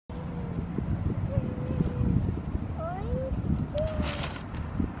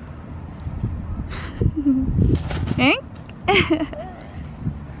Eh?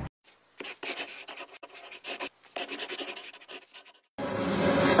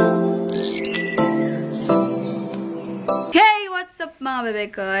 Hey! What's up mga bebe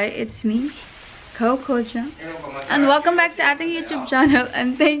ko? It's me, Cocojamvlog. And welcome back sa ating YouTube channel.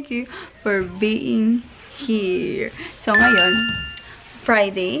 And thank you for being here. So ngayon,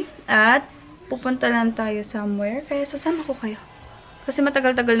 Friday. At pupunta lang tayo somewhere. Kaya sasama ko kayo. Kasi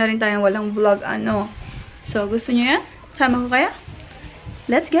matagal-tagal na rin tayong walang vlog ano. So gusto nyo yan? Sama ko kaya?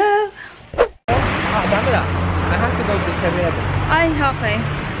 Let's go! Ay, okay.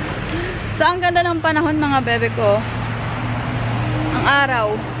 So ang ganda ng panahon mga bebe ko. Ang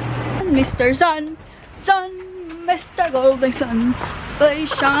araw. Mr. Sun, Sun, Mr. Golden Sun, please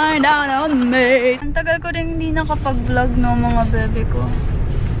shine down on me. Ang tagal ko rin hindi nakapag-vlog no mga bebe ko.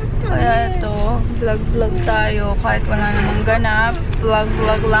 Kaya ito, vlog-vlog tayo kahit wala namang ganap.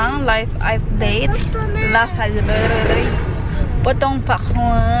 Vlog-vlog lang, life update. Lakalbay. Potong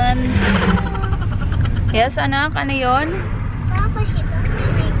pakwan. Yes, anak, ano yun? Papa,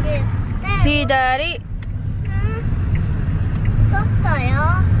 Hidari.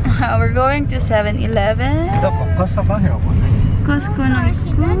 We're going to 7-Eleven. Costco na.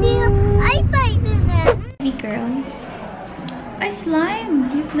 Hey girl. Ay, slime.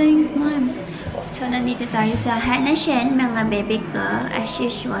 You playing slime. So, nandito tayo sa Hanashen, mga bebe ko. As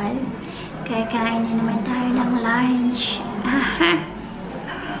usual. Kaya kain na naman tayo ng lunch.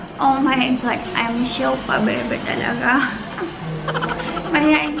 Oh my God. I'm so pa-bebe talaga.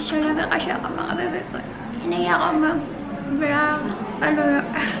 Mahihain talaga kasi ako mga bebe ko. Hinaya ko mag-vlog. Ano?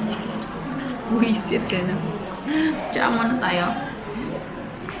 Wisit ka na. Tsaka muna tayo.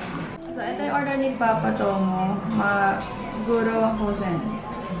 So, ito yung order ni Papa Tomo. Guro Hosen.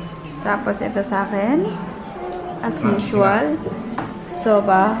 Tapos ito sa akin. As usual.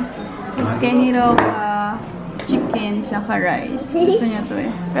 Soba. Tapos kay Hiro chicken saka rice. Gusto niya to eh.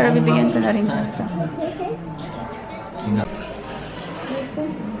 Pero bibigyan ko na rin ito.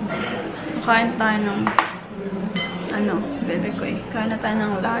 Kain tayo ng ano, bebe ko eh. Kain na tayo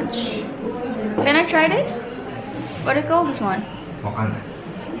ng lunch. Can I try this? What do you call this one?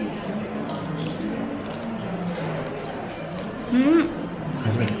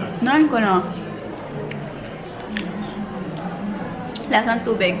 Nain ko na. Lasang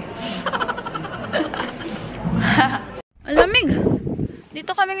tubig. Ang lamig.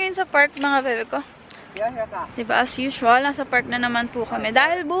 Dito kami ngayon sa park mga bebe ko. Diba as usual, nasa park na naman po kami.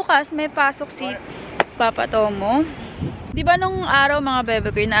 Dahil bukas may pasok si Papa Tomo. Diba nung araw mga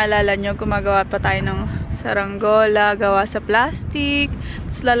bebe ko, inaalala nyo, gumagawa pa tayo ng saranggola, gawa sa plastic.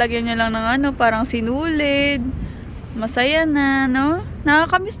 Tapos lalagyan nyo lang ng ano, parang sinulid. Masaya na, no?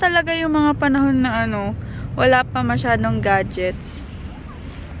 Nakakamiss talaga yung mga panahon na ano, wala pa masyadong gadgets.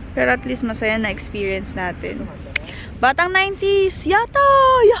 Pero at least masaya na experience natin. Batang 90s! Yata!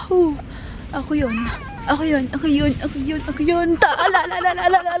 Yahoo! Ako yun. Ako yun. Ako yun. Ako yun. Ako yun.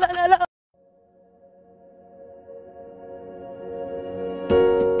 Ta-ala-la-la-la-la-la-la-la!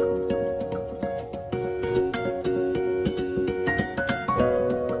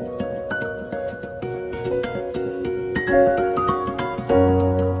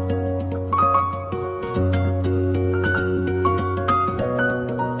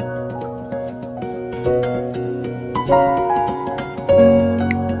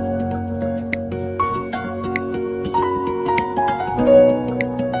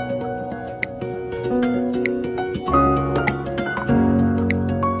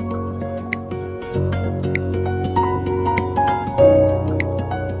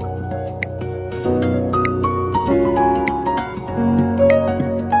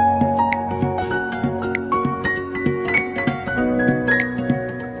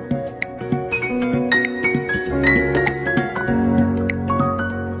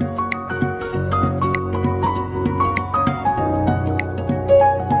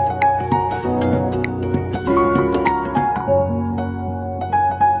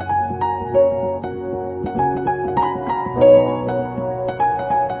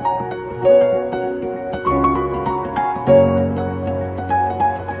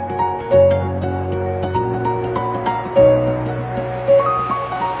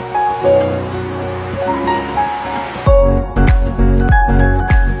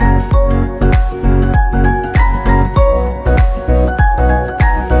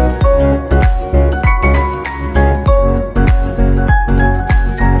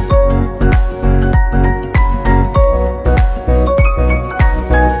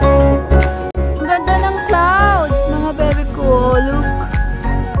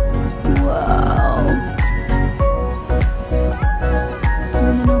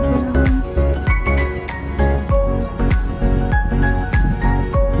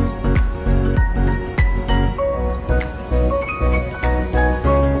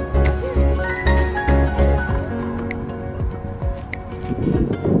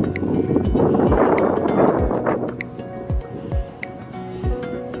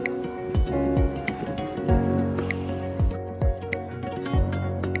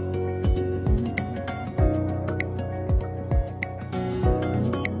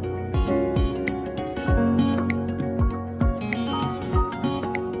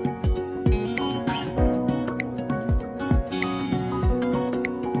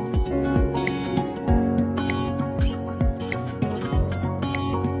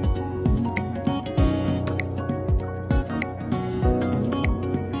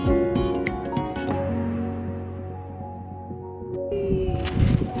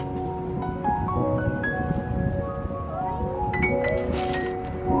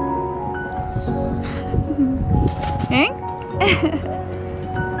 Eh?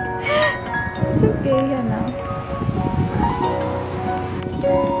 It's okay, ano.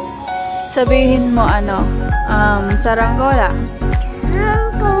 Sabihin mo, saranggola.